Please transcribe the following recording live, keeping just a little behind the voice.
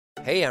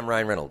Hey, I'm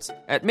Ryan Reynolds.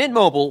 At Mint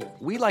Mobile,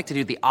 we like to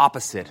do the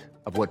opposite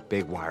of what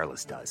Big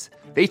Wireless does.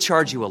 They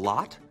charge you a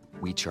lot,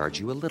 we charge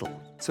you a little.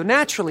 So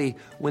naturally,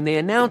 when they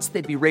announced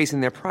they'd be raising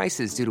their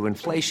prices due to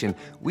inflation,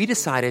 we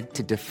decided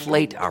to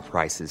deflate our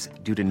prices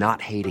due to not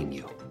hating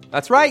you.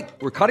 That's right.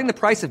 We're cutting the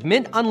price of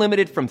Mint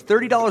Unlimited from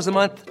 $30 a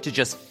month to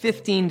just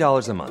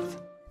 $15 a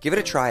month. Give it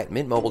a try at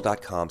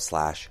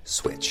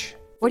mintmobile.com/switch.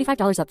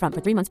 $45 up front for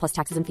 3 months plus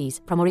taxes and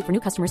fees. Promo rate for new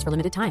customers for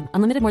limited time.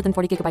 Unlimited more than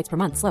 40 gigabytes per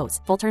month. Slows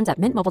full terms at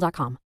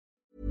mintmobile.com.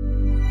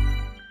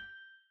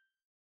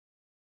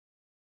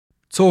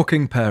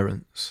 Talking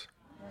parents.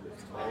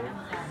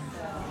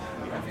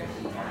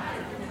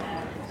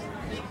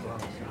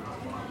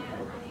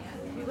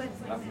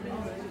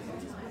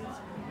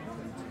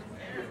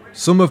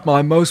 Some of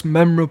my most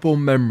memorable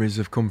memories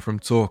have come from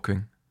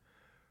talking.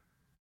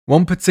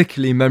 One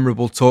particularly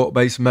memorable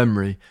talk-based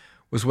memory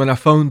was when I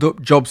phoned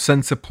up Job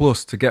Centre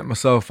Plus to get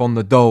myself on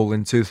the dole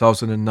in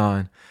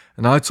 2009,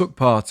 and I took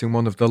part in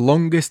one of the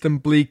longest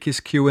and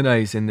bleakest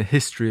Q&As in the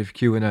history of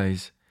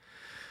Q&As.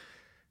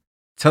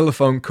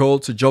 Telephone call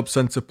to Job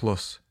Centre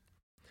Plus,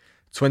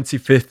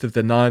 25th of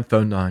the 9th,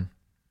 09.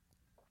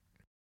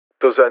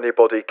 Does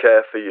anybody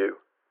care for you?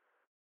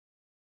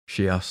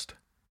 She asked.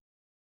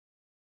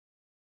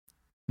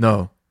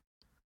 No,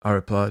 I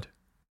replied.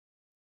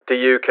 Do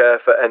you care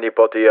for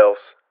anybody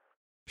else?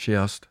 She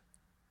asked.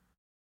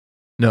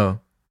 No,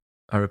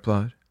 I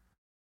replied.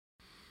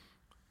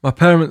 My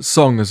parents'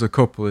 song as a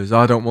couple is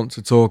I Don't Want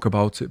to Talk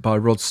About It by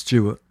Rod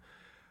Stewart,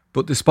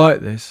 but despite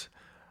this,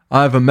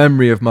 I have a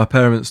memory of my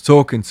parents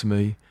talking to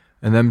me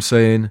and them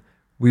saying,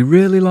 "We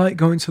really like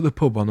going to the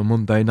pub on a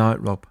Monday night,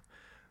 Rob.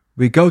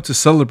 We go to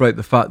celebrate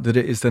the fact that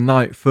it is the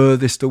night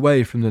furthest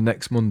away from the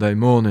next Monday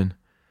morning."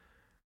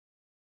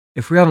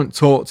 If we hadn't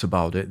talked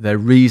about it, their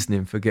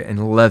reasoning for getting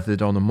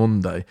leathered on a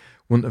Monday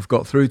wouldn't have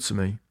got through to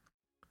me.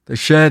 They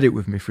shared it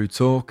with me through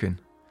talking.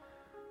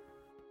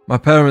 My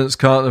parents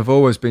can't have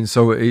always been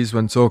so at ease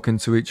when talking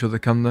to each other,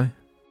 can they?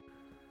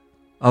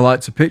 I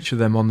like to picture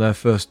them on their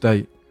first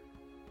date,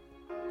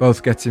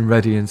 both getting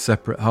ready in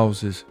separate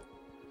houses.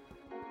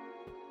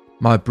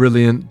 My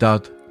brilliant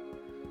dad,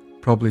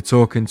 probably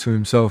talking to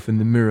himself in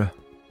the mirror.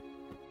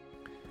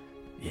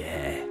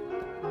 "Yeah,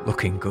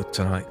 looking good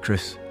tonight,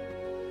 Chris."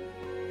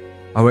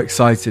 How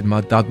excited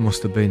my dad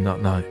must have been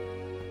that night.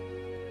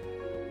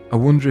 I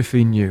wonder if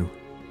he knew.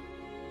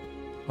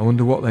 I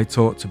wonder what they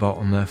talked about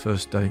on their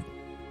first date.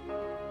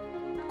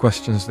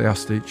 Questions they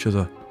asked each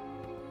other.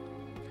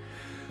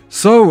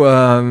 "So,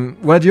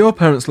 where do your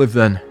parents live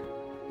then?"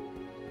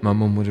 My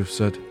mum would have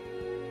said.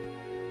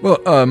 "Well,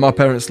 my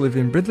parents live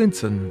in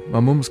Bridlington. My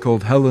mum's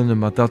called Helen and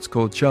my dad's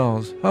called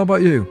Charles. How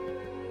about you?"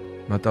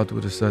 My dad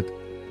would have said,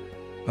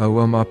 "Oh,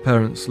 well, my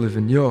parents live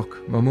in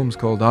York. My mum's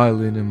called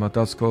Eileen and my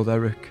dad's called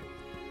Eric."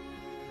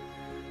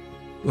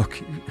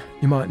 Look,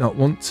 you might not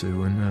want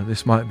to, and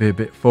this might be a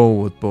bit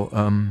forward, but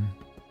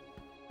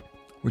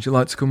would you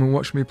like to come and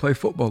watch me play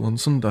football on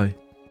Sunday?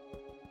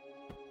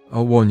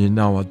 I'll warn you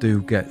now, I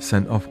do get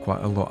sent off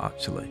quite a lot,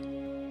 actually.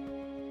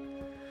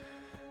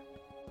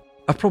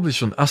 I probably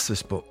shouldn't ask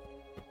this, but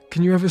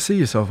can you ever see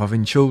yourself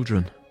having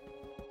children?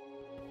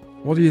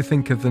 What do you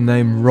think of the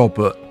name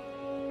Robert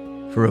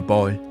for a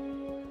boy?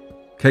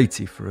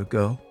 Katie for a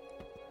girl?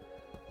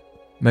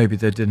 Maybe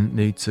they didn't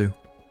need to.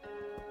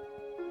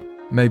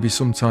 Maybe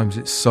sometimes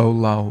it's so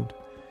loud,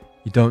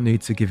 you don't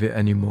need to give it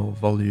any more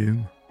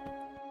volume.